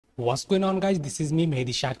What's going on, guys? This is me, Mehdi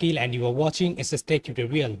Shakil, and you are watching SSTec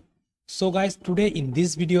tutorial. So guys, today in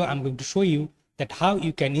this video I'm going to show you that how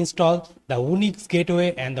you can install the Whonix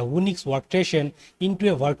gateway and the Whonix workstation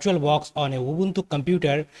into a VirtualBox on a Ubuntu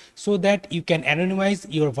computer so that you can anonymize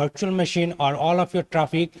your virtual machine or all of your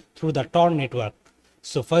traffic through the Tor network.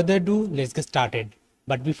 So further ado, let's get started.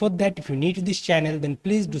 But before that, if you're new to this channel, then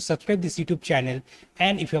please do subscribe this YouTube channel,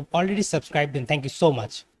 and if you have already subscribed, then thank you so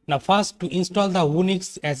much. Now first, to install the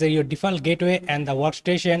Whonix as your default gateway and the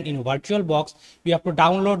workstation in VirtualBox, we have to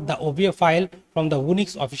download the OVA file from the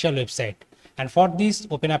Whonix official website. And for this,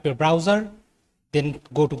 open up your browser, then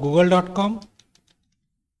go to google.com,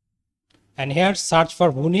 and here search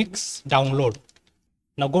for Whonix download.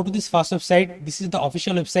 Now go to this first website. This is the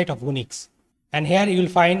official website of Whonix, and here you will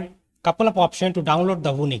find couple of options to download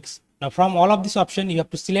the Whonix. Now from all of this option, you have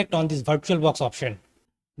to select on this VirtualBox option.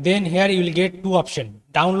 Then here you will get two options: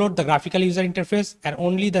 download the graphical user interface and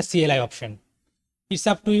only the CLI option. It's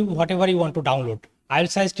up to you, whatever you want to download. I will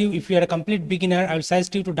suggest you, if you are a complete beginner, I will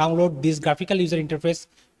suggest you to download this graphical user interface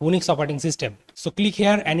Whonix operating system. So click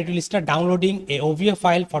here and it will start downloading a OVA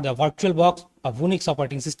file for the VirtualBox of Whonix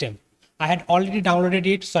operating system. I had already downloaded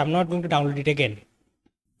it, so I'm not going to download it again.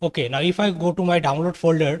 Okay, now if I go to my download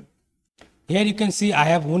folder, here you can see I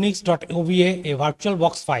have Whonix.ova, a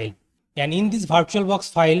VirtualBox file. And in this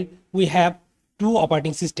VirtualBox file, we have two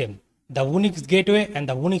operating systems, the Whonix gateway and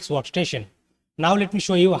the Whonix workstation. Now let me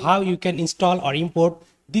show you how you can install or import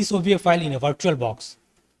this OVA file in a VirtualBox.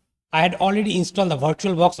 I had already installed the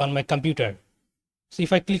VirtualBox on my computer. So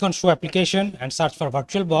if I click on show application and search for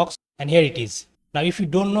VirtualBox, and here it is. Now if you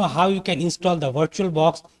don't know how you can install the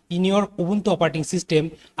VirtualBox in your Ubuntu operating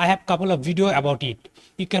system, I have a couple of videos about it.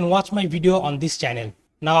 You can watch my video on this channel.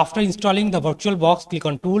 Now after installing the VirtualBox, click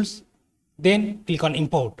on Tools, then click on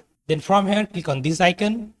Import. Then from here, click on this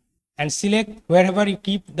icon and select wherever you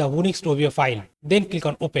keep the Whonix OVA file. Then click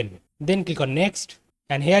on Open. Then click on Next.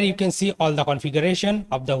 And here you can see all the configuration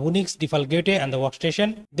of the Whonix default gateway and the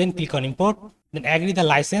workstation. Then click on Import. Then agree the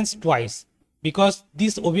license twice, because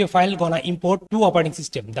this OVA file gonna import two operating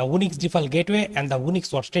systems, the Whonix default gateway and the Whonix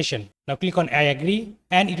workstation. Now click on I agree,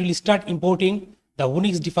 and it will start importing the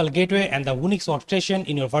Whonix default gateway and the Whonix workstation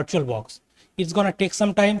in your VirtualBox. It's gonna take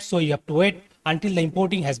some time, so you have to wait until the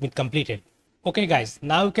importing has been completed. Okay guys,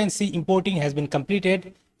 now you can see importing has been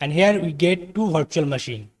completed, and here we get two virtual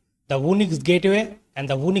machines, the Whonix gateway and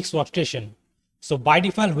the Whonix workstation. So by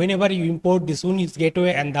default, whenever you import this Whonix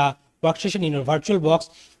gateway and the workstation in your VirtualBox,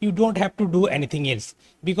 you don't have to do anything else,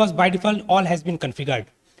 because by default all has been configured.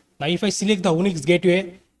 Now if I select the Whonix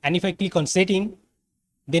gateway and if I click on setting,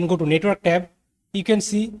 then go to network tab, you can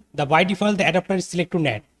see the by default the adapter is select to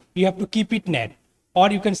NAT. You have to keep it NAT,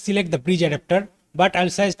 or you can select the bridge adapter, but I'll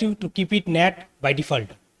suggest you to keep it NAT by default.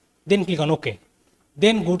 Then click on OK.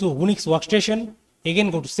 Then go to Whonix workstation, again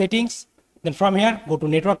go to settings, then from here go to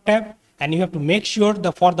network tab, and you have to make sure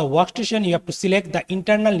that for the workstation you have to select the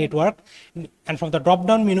internal network, and from the drop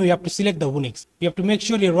down menu you have to select the Whonix. You have to make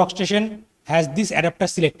sure your workstation has this adapter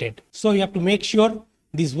selected. So you have to make sure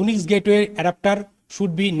this Whonix gateway adapter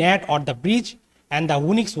should be NAT or the bridge, and the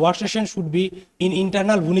Whonix workstation should be in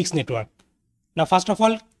internal Whonix network. Now first of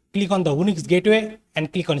all, click on the Whonix gateway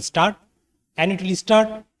and click on start, and it will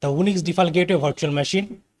start the Whonix default gateway virtual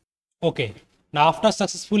machine. Okay. Now after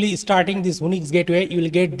successfully starting this Whonix gateway, you will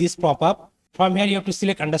get this pop-up. From here you have to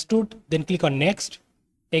select understood, then click on next.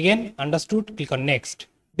 Again understood, click on next.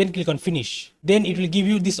 Then click on finish. Then it will give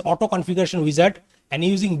you this auto configuration wizard, and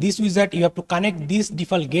using this wizard you have to connect this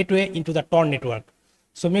default gateway into the Tor network.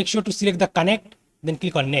 So make sure to select the connect, then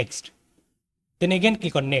click on next. Then again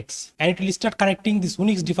click on next, and it will start connecting this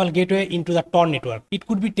Whonix default gateway into the Tor network. It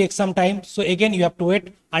could be take some time, so again you have to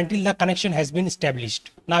wait until the connection has been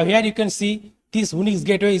established. Now here you can see this Whonix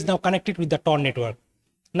gateway is now connected with the Tor network.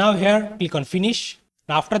 Now here click on finish.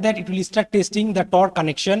 Now after that it will start testing the Tor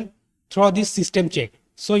connection through this system check.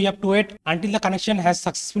 So you have to wait until the connection has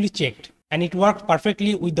successfully checked, and it worked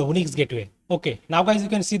perfectly with the Whonix gateway. Okay, now guys you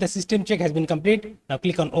can see the system check has been complete. Now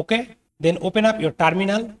click on OK. Then open up your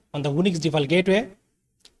terminal on the Whonix default gateway,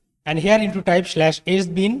 and here into type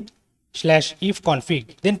 /sbin/ifconfig,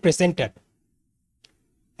 then press enter.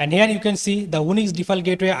 And here you can see the Whonix default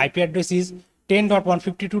gateway IP address is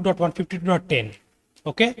 10.152.152.10.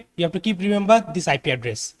 Okay, you have to keep remember this IP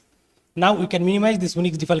address. Now we can minimize this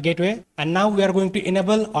Whonix default gateway, and now we are going to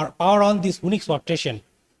enable or power on this Whonix workstation.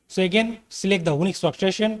 So again select the Whonix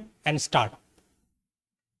workstation and start.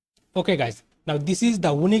 Okay guys, now this is the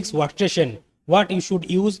Whonix workstation, what you should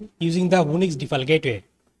use using the Whonix default gateway.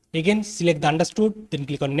 Again select the understood, then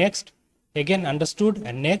click on next. Again understood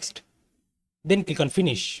and next. Then click on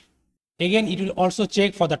finish. Again, it will also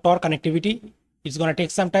check for the Tor connectivity. It's going to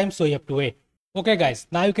take some time, so you have to wait. Okay guys,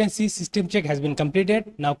 now you can see system check has been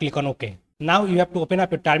completed. Now click on OK. Now you have to open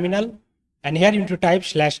up your terminal, and here you need to type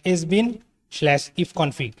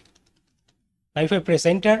 /sbin/ifconfig. Now if I press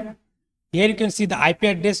enter, here you can see the IP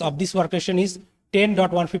address of this workstation is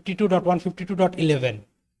 10.152.152.11.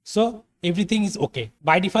 So everything is okay.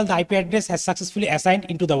 By default, the IP address has successfully assigned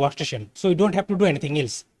into the workstation, so you don't have to do anything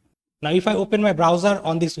else. Now if I open my browser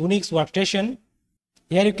on this Whonix workstation,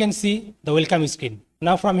 here you can see the welcome screen.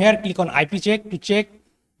 Now from here, click on IP check to check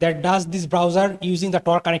that does this browser using the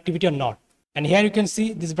Tor connectivity or not. And here you can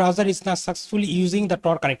see this browser is now successfully using the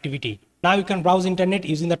Tor connectivity. Now you can browse internet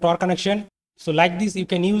using the Tor connection. So like this, you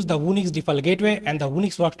can use the Whonix default gateway and the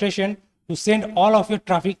Whonix workstation to send all of your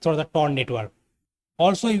traffic through the Tor network.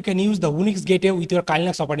 Also, you can use the Whonix gateway with your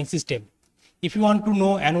Linux operating system. If you want to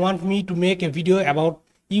know and want me to make a video about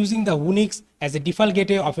using the Whonix as a default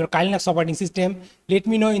gateway of your Linux operating system, let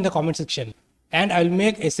me know in the comment section. And I will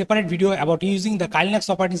make a separate video about using the Linux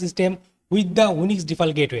operating system with the Whonix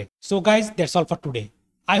default gateway. So guys, that's all for today.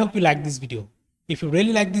 I hope you like this video. If you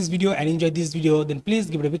really like this video and enjoyed this video, then please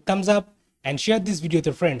give it a big thumbs up and share this video with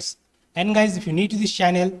your friends. And guys, if you're new to this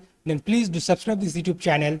channel, then please do subscribe this YouTube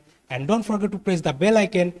channel and don't forget to press the bell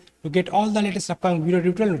icon to get all the latest upcoming video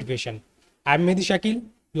tutorial notification. I'm Mehdi Shakil,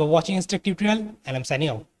 you are watching SSTec tutorial, and I'm signing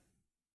out.